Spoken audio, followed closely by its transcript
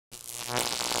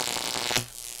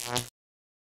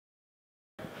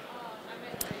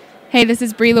Hey, this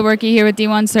is Bree Lewerke here with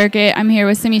D1 Circuit. I'm here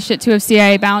with Simi Shittu of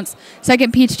CIA Bounce.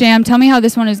 Second Peach Jam. Tell me how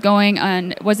this one is going,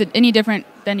 and was it any different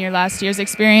than your last year's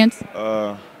experience? It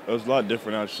was a lot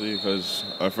different actually because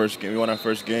we won our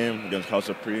first game against House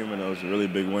Supreme, and it was a really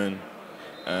big win.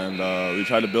 And we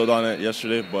tried to build on it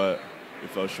yesterday, but we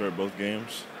fell short both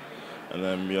games. And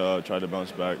then we tried to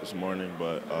bounce back this morning,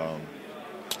 but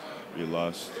we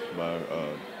lost by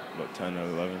about 10 or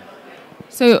 11.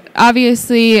 So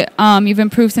obviously you've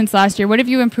improved since last year. What have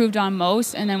you improved on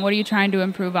most, and then what are you trying to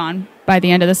improve on by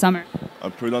the end of the summer? I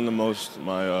improved on the most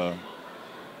my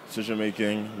decision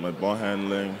making, my ball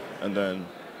handling, and then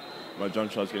my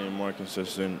jump shots getting more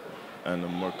consistent and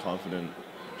I'm more confident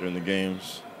during the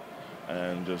games,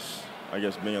 and just I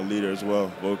guess being a leader as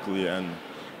well, vocally and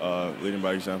leading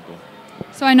by example.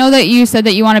 So I know that you said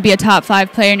that you want to be a top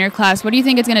 5 player in your class. What do you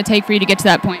think it's going to take for you to get to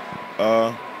that point?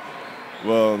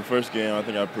 Well, the first game, I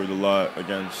think I proved a lot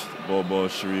against Bobo,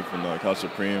 Sharif, and Cal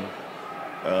Supreme.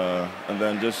 And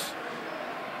then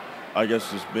I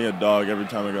guess just being a dog every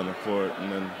time I get on the court,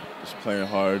 and then just playing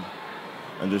hard,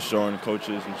 and just showing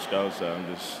coaches and scouts that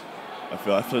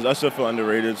I still feel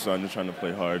underrated, so I'm just trying to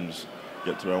play hard and just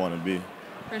get to where I want to be.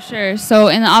 For sure. So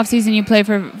in the off-season, you play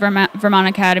for Vermont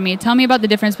Academy. Tell me about the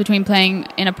difference between playing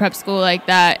in a prep school like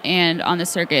that and on the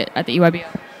circuit at the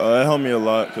EYBL. It helped me a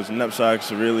lot because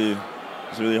NEPSAC's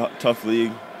it's a really tough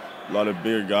league. A lot of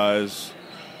bigger guys,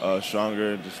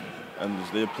 stronger,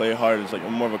 they play hard. It's like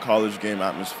more of a college game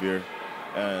atmosphere,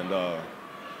 and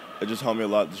it just helped me a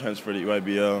lot to transfer to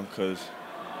EYBL because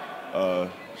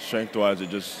strength-wise, it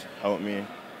just helped me,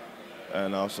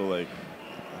 and also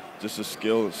just the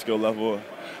skill level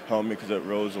helped me because it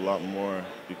rose a lot more.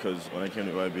 Because when I came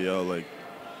to EYBL,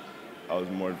 I was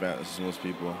more advanced than most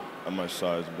people at my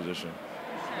size and position.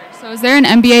 So is there an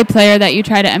NBA player that you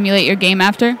try to emulate your game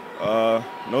after?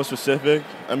 No specific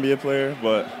NBA player,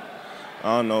 but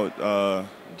I don't know,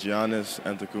 Giannis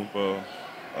Antetokounmpo,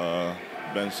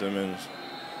 Ben Simmons,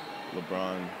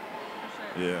 LeBron,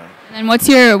 yeah. And what's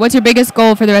your biggest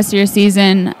goal for the rest of your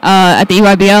season at the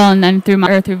EYBL and then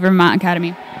through Vermont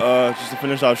Academy? Just to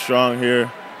finish off strong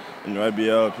here in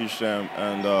EYBL, Peach Jam,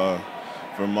 and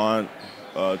Vermont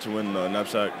to win the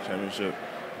NEPSAC championship,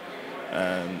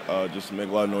 and just make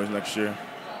a lot of noise next year.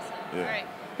 Yeah. All right.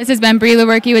 This has been Bree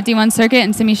Lewerke with D1 Circuit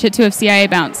and Simi Shittu of CIA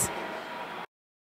Bounce.